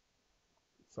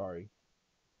 Sorry.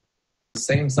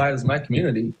 Same side as my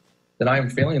community, that I am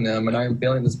failing them and I am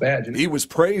failing this badge. He was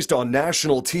praised on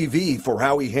national TV for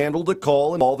how he handled a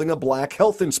call involving a black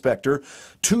health inspector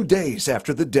 2 days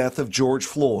after the death of George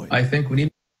Floyd. I think we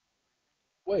need...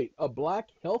 Wait, a black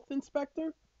health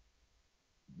inspector?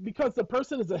 Because the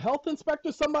person is a health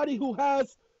inspector, somebody who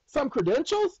has some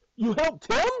credentials? You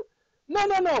helped him?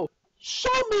 No.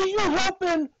 Show me you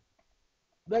helping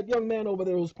that young man over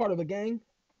there who's part of a gang.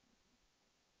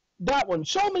 That one.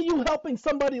 Show me you helping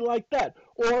somebody like that.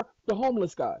 Or the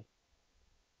homeless guy.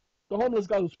 The homeless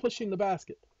guy who's pushing the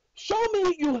basket. Show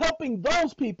me you helping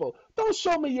those people. Don't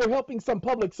show me you're helping some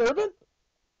public servant.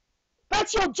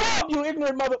 That's your job, you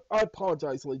ignorant mother... I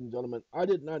apologize, ladies and gentlemen. I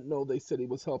did not know they said he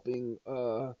was helping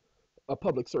a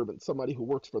public servant, somebody who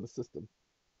works for the system.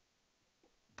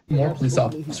 More police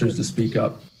officers to speak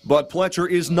up. But Pletcher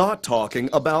is not talking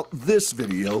about this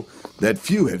video that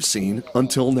few have seen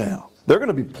until now. There are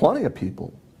going to be plenty of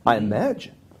people, I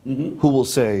imagine, who will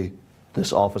say,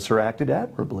 this officer acted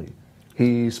admirably.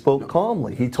 He spoke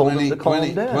calmly. He told him to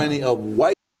calm down. Plenty of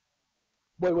white...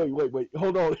 Wait.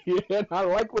 Hold on. I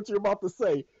like what you're about to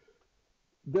say.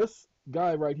 This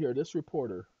guy right here, this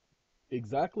reporter,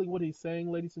 exactly what he's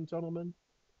saying, ladies and gentlemen,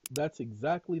 that's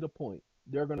exactly the point.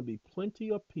 There are going to be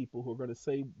plenty of people who are going to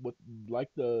say, what, like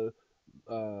the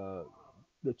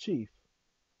chief,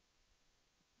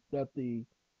 that the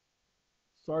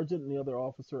sergeant and the other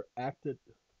officer acted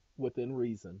within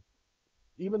reason.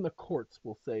 Even the courts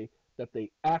will say that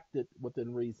they acted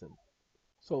within reason.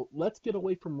 So let's get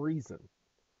away from reason.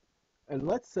 And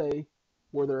let's say,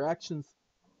 were their actions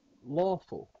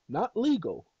lawful, not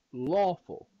legal,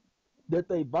 lawful, that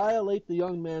they violate the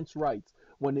young man's rights?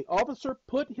 When the officer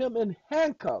put him in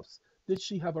handcuffs, did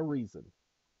she have a reason?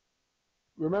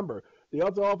 Remember, the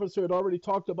other officer had already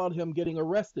talked about him getting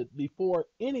arrested before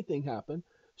anything happened.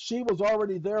 She was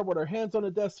already there with her hands on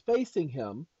the desk facing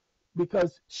him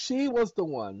because she was the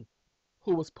one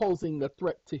who was posing the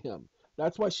threat to him.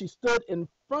 That's why she stood in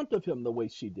front of him the way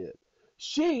she did.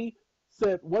 She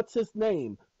said, "What's his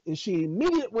name?" And she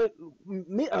immediately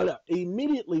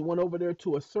went over there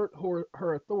to assert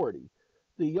her authority.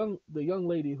 The young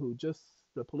lady who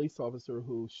the police officer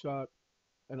who shot,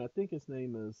 and I think his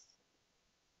name is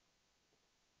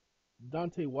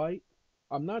Dante White.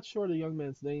 I'm not sure the young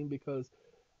man's name because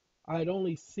I had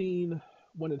only seen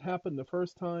when it happened the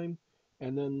first time,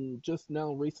 and then just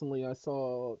now recently I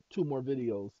saw 2 more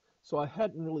videos. So I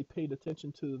hadn't really paid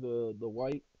attention to the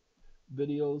White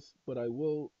videos, but I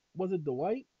will. Was it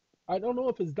Dwight? I don't know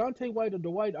if it's Dante White or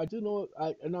Dwight. I do know,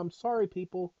 and I'm sorry,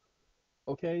 people.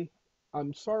 Okay,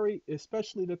 I'm sorry,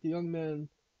 especially that the young man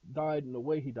died in the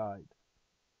way he died.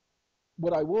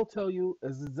 What I will tell you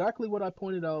is exactly what I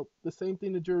pointed out, the same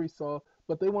thing the jury saw,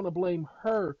 but they want to blame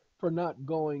her for not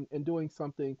going and doing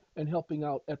something and helping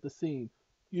out at the scene.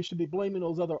 You should be blaming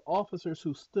those other officers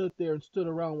who stood there and stood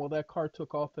around while that car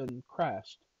took off and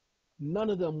crashed. None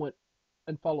of them went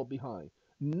and followed behind.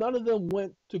 None of them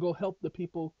went to go help the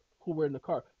people who were in the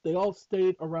car. They all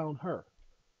stayed around her.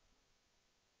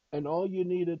 And all you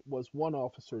needed was one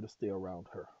officer to stay around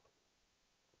her.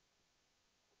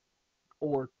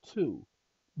 Or 2.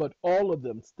 But all of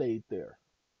them stayed there.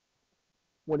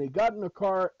 When he got in the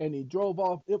car and he drove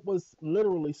off, it was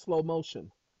literally slow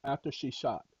motion after she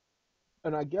shot.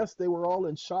 And I guess they were all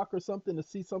in shock or something to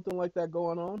see something like that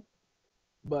going on.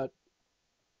 But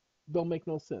don't make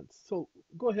no sense. So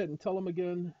go ahead and tell them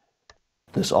again.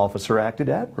 This officer acted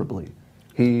admirably.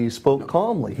 He spoke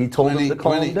calmly. He told him to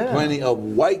calm down. Plenty of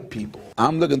white people.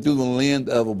 I'm looking through the lens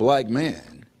of a black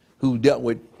man who dealt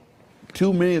with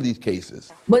too many of these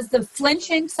cases. Was the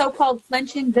flinching, so-called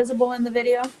flinching, visible in the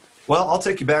video? Well, I'll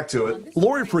take you back to it.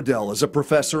 Lori Friedel is a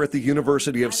professor at the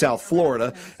University of South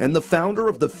Florida and the founder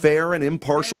of the Fair and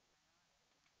Impartial.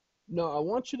 Now, I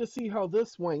want you to see how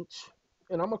this wench,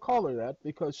 and I'm going to call her that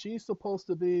because she's supposed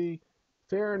to be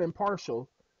fair and impartial.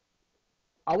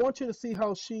 I want you to see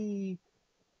how she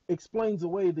explains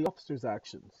away the officer's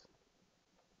actions.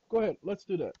 Go ahead, let's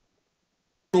do that.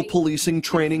 Policing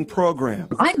training program.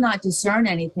 I did not discern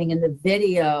anything in the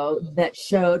video that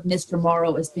showed Mr.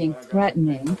 Morrow as being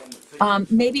threatening.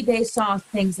 Maybe they saw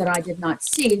things that I did not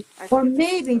see, or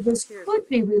maybe this could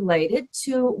be related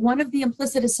to one of the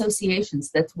implicit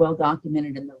associations that's well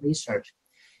documented in the research.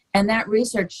 And that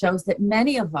research shows that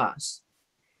many of us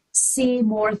see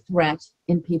more threat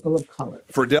in people of color.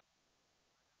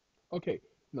 Okay,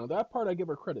 now that part I give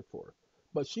her credit for.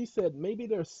 But she said maybe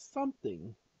there's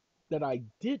something that I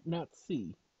did not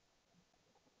see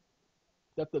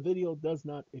that the video does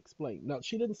not explain. Now,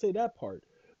 she didn't say that part,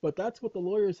 but that's what the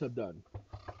lawyers have done.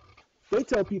 They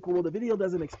tell people, well, the video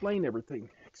doesn't explain everything.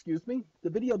 Excuse me? The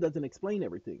video doesn't explain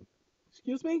everything.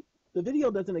 Excuse me? The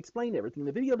video doesn't explain everything.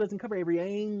 The video doesn't cover every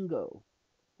angle.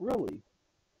 Really?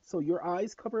 So your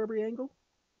eyes cover every angle?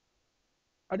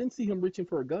 I didn't see him reaching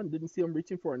for a gun, didn't see him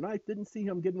reaching for a knife, didn't see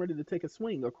him getting ready to take a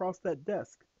swing across that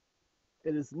desk.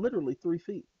 It is literally 3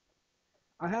 feet.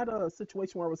 I had a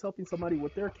situation where I was helping somebody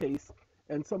with their case,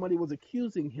 and somebody was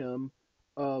accusing him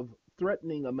of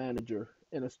threatening a manager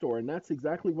in a store, and that's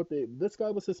exactly what this guy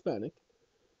was Hispanic,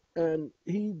 and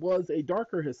he was a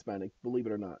darker Hispanic, believe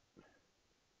it or not.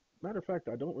 Matter of fact,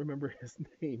 I don't remember his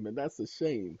name, and that's a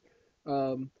shame.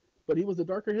 But he was a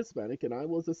darker Hispanic, and I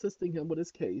was assisting him with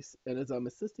his case. And as I'm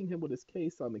assisting him with his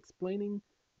case, I'm explaining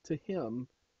to him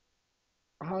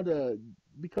how to,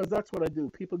 because that's what I do.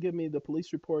 People give me the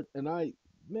police report, and I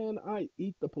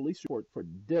eat the police report for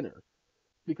dinner,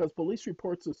 because police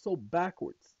reports are so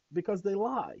backwards, because they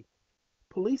lie.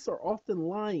 Police are often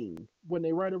lying when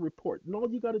they write a report, and all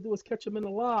you got to do is catch them in the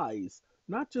lies,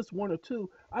 not just 1 or 2.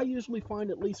 I usually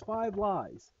find at least 5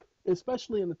 lies,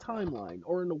 especially in the timeline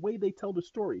or in the way they tell the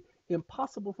story.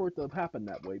 Impossible for it to have happened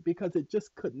that way, because it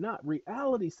just could not.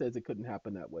 Reality says it couldn't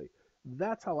happen that way.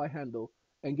 That's how I handle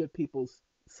and get people's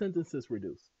sentences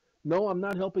reduced. No, I'm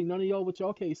not helping none of y'all with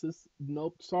y'all cases.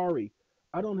 Nope, sorry.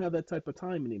 I don't have that type of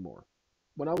time anymore.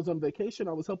 When I was on vacation,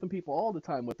 I was helping people all the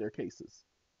time with their cases,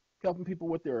 helping people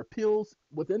with their appeals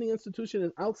with any institution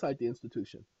and outside the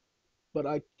institution. But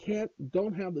I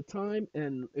don't have the time,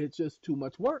 and it's just too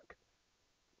much work.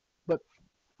 But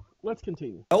let's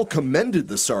continue. Elle commended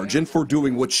the sergeant for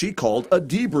doing what she called a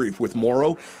debrief with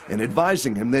Morrow and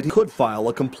advising him that he could file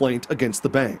a complaint against the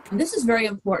bank. And this is very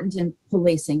important in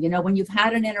policing. You know, when you've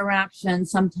had an interaction,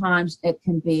 sometimes it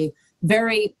can be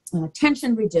very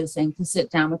tension reducing to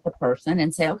sit down with the person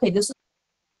and say, okay, this is.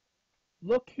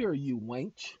 Look here, you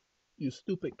wench, you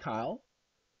stupid Kyle.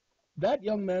 That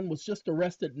young man was just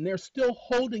arrested, and they're still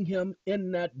holding him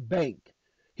in that bank.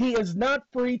 He is not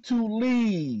free to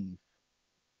leave.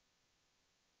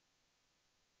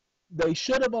 They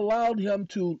should have allowed him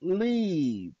to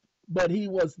leave, but he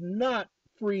was not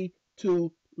free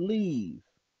to leave.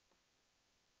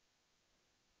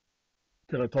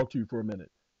 Can I talk to you for a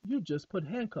minute? You just put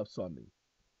handcuffs on me.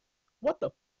 What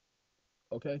the?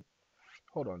 Okay,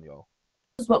 hold on, y'all.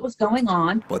 What was going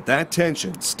on. But that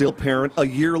tension still apparent a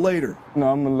year later.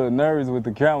 No, I'm a little nervous with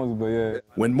the cameras, but yeah.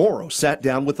 When Morrow sat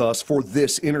down with us for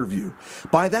this interview,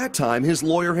 by that time his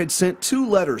lawyer had sent 2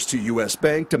 letters to U.S.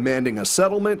 Bank demanding a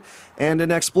settlement and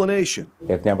an explanation.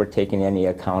 They've never taken any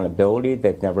accountability.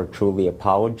 They've never truly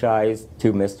apologized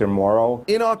to Mr. Morrow.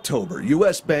 In October,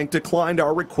 U.S. Bank declined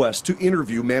our request to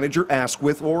interview manager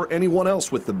Asquith or anyone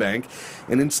else with the bank,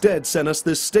 and instead sent us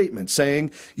this statement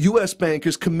saying U.S. Bank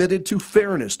is committed to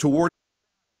fairness toward.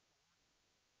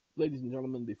 Ladies and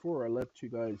gentlemen, before I let you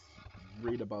guys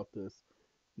read about this,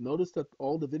 notice that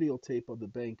all the videotape of the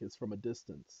bank is from a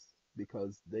distance,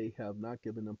 because they have not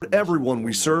given them permission. Everyone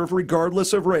we serve,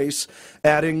 regardless of race,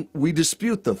 adding, we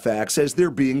dispute the facts as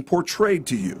they're being portrayed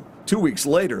to you. 2 weeks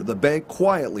later, the bank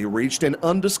quietly reached an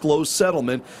undisclosed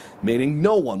settlement, meaning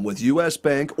no one with U.S.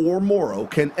 Bank or Morrow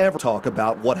can ever talk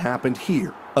about what happened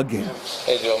here again.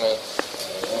 Hey, Joe, man.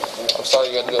 I'm sorry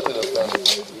you had to go through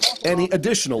this, man. Any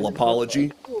additional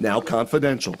apology, now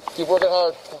confidential. Keep working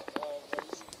hard.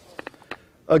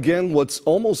 Again, what's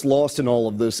almost lost in all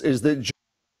of this is that...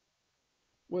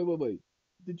 Wait.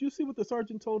 Did you see what the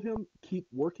sergeant told him? Keep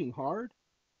working hard?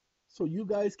 So you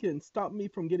guys can stop me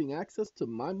from getting access to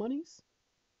my monies?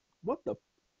 What the...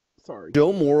 Sorry.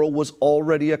 Joe Morrow was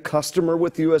already a customer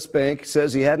with U.S. Bank,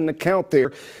 says he had an account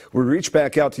there. We reached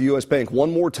back out to U.S. Bank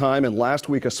one more time, and last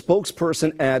week a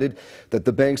spokesperson added that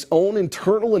the bank's own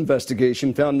internal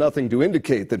investigation found nothing to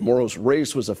indicate that Morrow's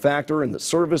race was a factor in the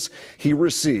service he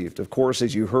received. Of course,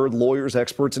 as you heard, lawyers,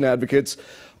 experts, and advocates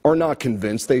are not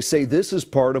convinced. They say this is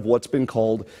part of what's been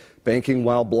called banking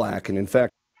while black, and in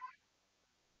fact...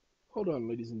 Hold on,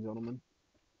 ladies and gentlemen.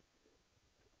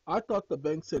 I thought the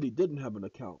bank said he didn't have an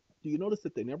account. Do you notice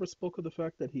that they never spoke of the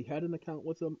fact that he had an account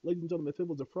with them? Ladies and gentlemen, if it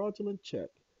was a fraudulent check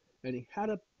and he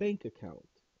had a bank account,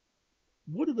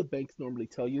 what do the banks normally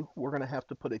tell you? We're going to have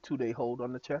to put a 2-day hold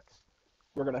on the check.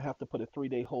 We're going to have to put a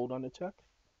 3-day hold on the check.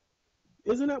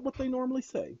 Isn't that what they normally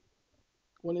say?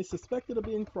 When they suspect it of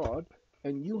being fraud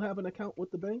and you have an account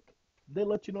with the bank, they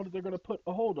let you know that they're going to put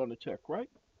a hold on the check, right?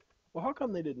 Well, how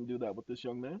come they didn't do that with this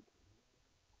young man?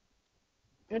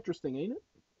 Interesting, ain't it?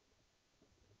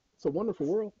 It's a wonderful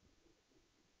world.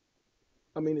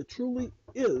 I mean, it truly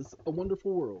is a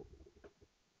wonderful world.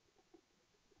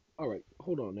 All right,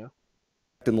 hold on now.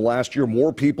 In the last year,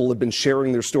 more people have been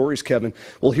sharing their stories, Kevin.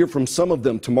 We'll hear from some of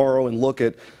them tomorrow and look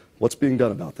at what's being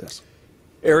done about this.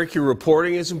 Eric, your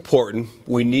reporting is important.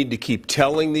 We need to keep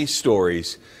telling these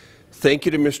stories. Thank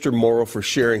you to Mr. Morrow for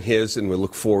sharing his, and we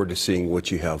look forward to seeing what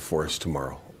you have for us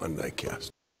tomorrow on Nightcast.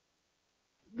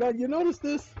 God, you notice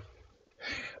this?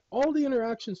 All the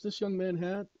interactions this young man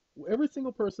had, every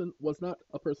single person was not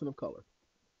a person of color.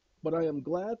 But I am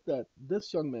glad that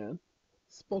this young man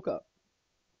spoke up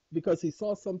because he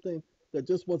saw something that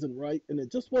just wasn't right, and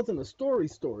it just wasn't a story.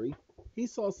 He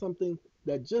saw something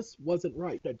that just wasn't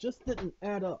right, that just didn't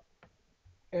add up,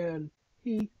 and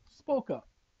he spoke up.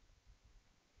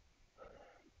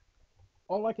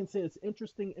 All I can say is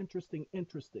interesting.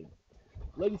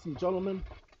 Ladies and gentlemen,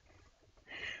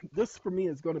 this for me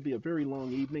is going to be a very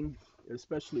long evening,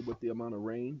 especially with the amount of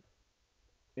rain,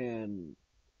 and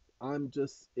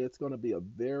it's going to be a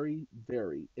very,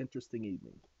 very interesting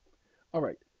evening. All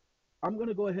right, I'm going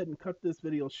to go ahead and cut this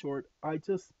video short.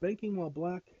 Banking while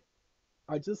black,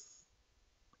 I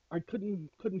couldn't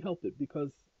help it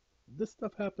because this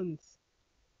stuff happens,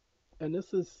 and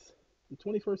this is the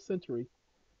 21st century,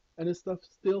 and this stuff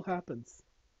still happens,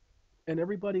 and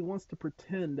everybody wants to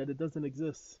pretend that it doesn't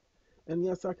exist. And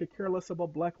yes, I could care less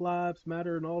about Black Lives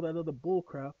Matter and all that other bull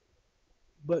crap,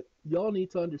 but y'all need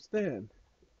to understand,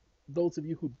 those of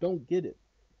you who don't get it,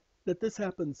 that this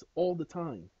happens all the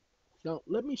time. Now,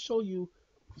 let me show you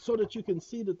so that you can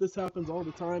see that this happens all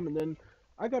the time, and then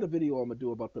I got a video I'm going to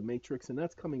do about the Matrix, and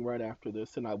that's coming right after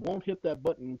this, and I won't hit that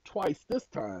button twice this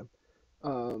time.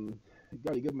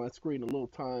 Got to give my screen a little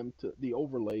time to the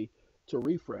overlay to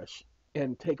refresh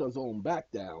and take us on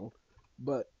back down,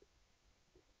 but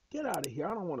get out of here.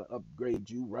 I don't want to upgrade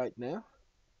you right now.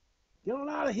 Get on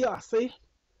out of here, I say.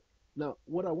 Now,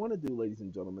 what I want to do, ladies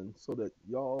and gentlemen, so that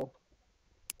y'all,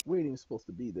 we ain't even supposed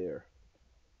to be there.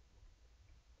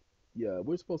 Yeah,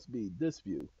 we're supposed to be this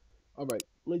view. All right,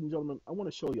 ladies and gentlemen, I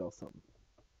want to show y'all something.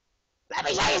 Let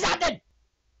me show you something!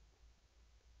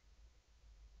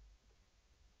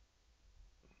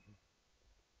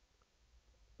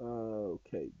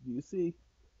 Okay, do you see?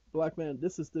 Black man,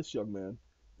 this is this young man.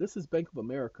 This is Bank of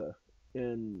America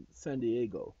in San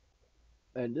Diego.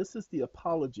 And this is the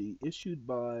apology issued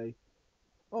by,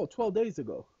 12 days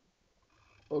ago.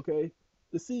 Okay,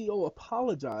 the CEO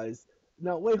apologized.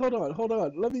 Now, wait, hold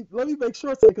on. Let me make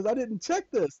sure, because I didn't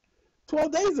check this.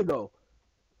 12 days ago.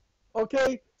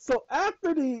 Okay, so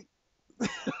after the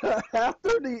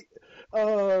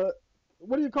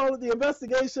what do you call it, the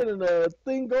investigation, and the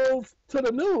thing goes to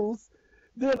the news,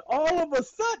 then all of a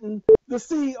sudden the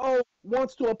CEO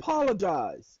wants to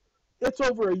apologize. It's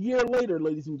over a year later,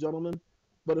 ladies and gentlemen,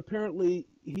 but apparently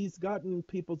he's gotten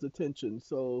people's attention,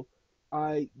 so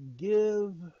I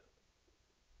give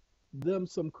them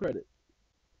some credit.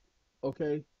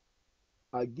 Okay,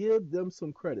 I give them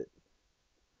some credit.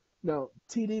 Now,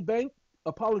 TD Bank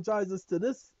apologizes to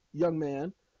this young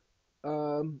man,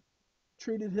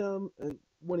 treated him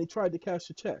when he tried to cash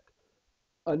a check.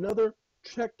 Another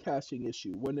check cashing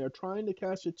issue, when they're trying to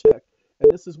cash a check,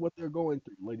 and this is what they're going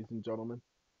through, ladies and gentlemen.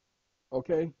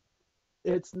 Okay?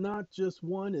 It's not just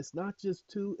one, it's not just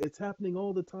two, it's happening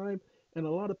all the time, and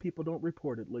a lot of people don't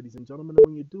report it, ladies and gentlemen. And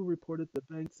when you do report it, the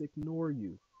banks ignore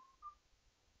you.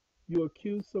 You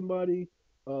accuse somebody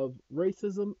of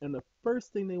racism, and the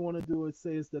first thing they want to do is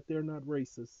say is that they're not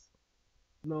racist.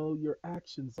 No, your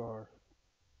actions are.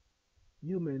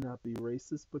 You may not be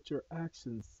racist, but your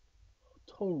actions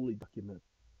totally document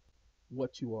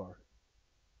what you are.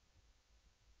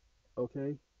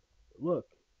 Okay? Look,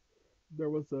 there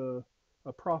was a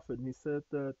prophet, and he said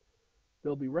that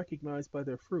they'll be recognized by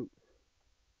their fruit.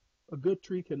 A good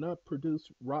tree cannot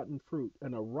produce rotten fruit,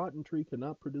 and a rotten tree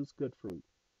cannot produce good fruit.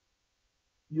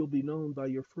 You'll be known by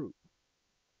your fruit.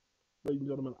 Ladies and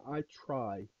gentlemen, I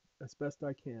try as best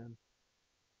I can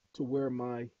to wear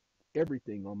my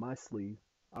everything on my sleeve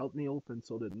out in the open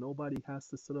so that nobody has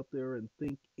to sit up there and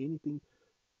think anything.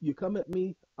 You come at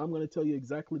me, I'm going to tell you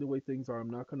exactly the way things are. I'm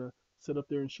not going to sit up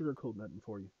there and sugarcoat nothing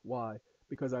for you. Why?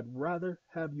 Because I'd rather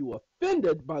have you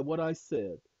offended by what I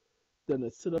said than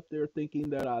to sit up there thinking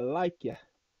that I like you,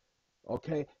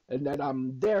 okay, and that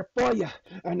I'm there for you,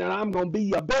 and that I'm going to be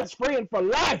your best friend for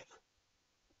life.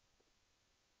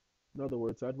 In other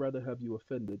words, I'd rather have you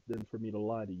offended than for me to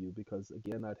lie to you, because,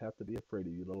 again, I'd have to be afraid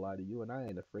of you to lie to you, and I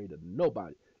ain't afraid of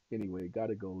nobody. Anyway,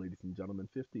 gotta go, ladies and gentlemen.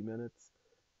 50 minutes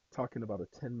talking about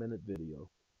a 10-minute video.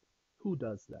 Who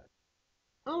does that?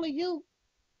 Only you.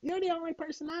 You're the only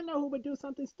person I know who would do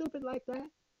something stupid like that.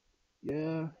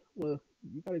 Yeah, well,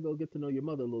 you gotta go get to know your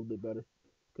mother a little bit better,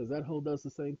 because that hoe does the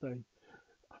same thing.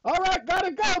 All right,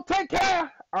 gotta go. Take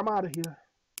care. I'm out of here.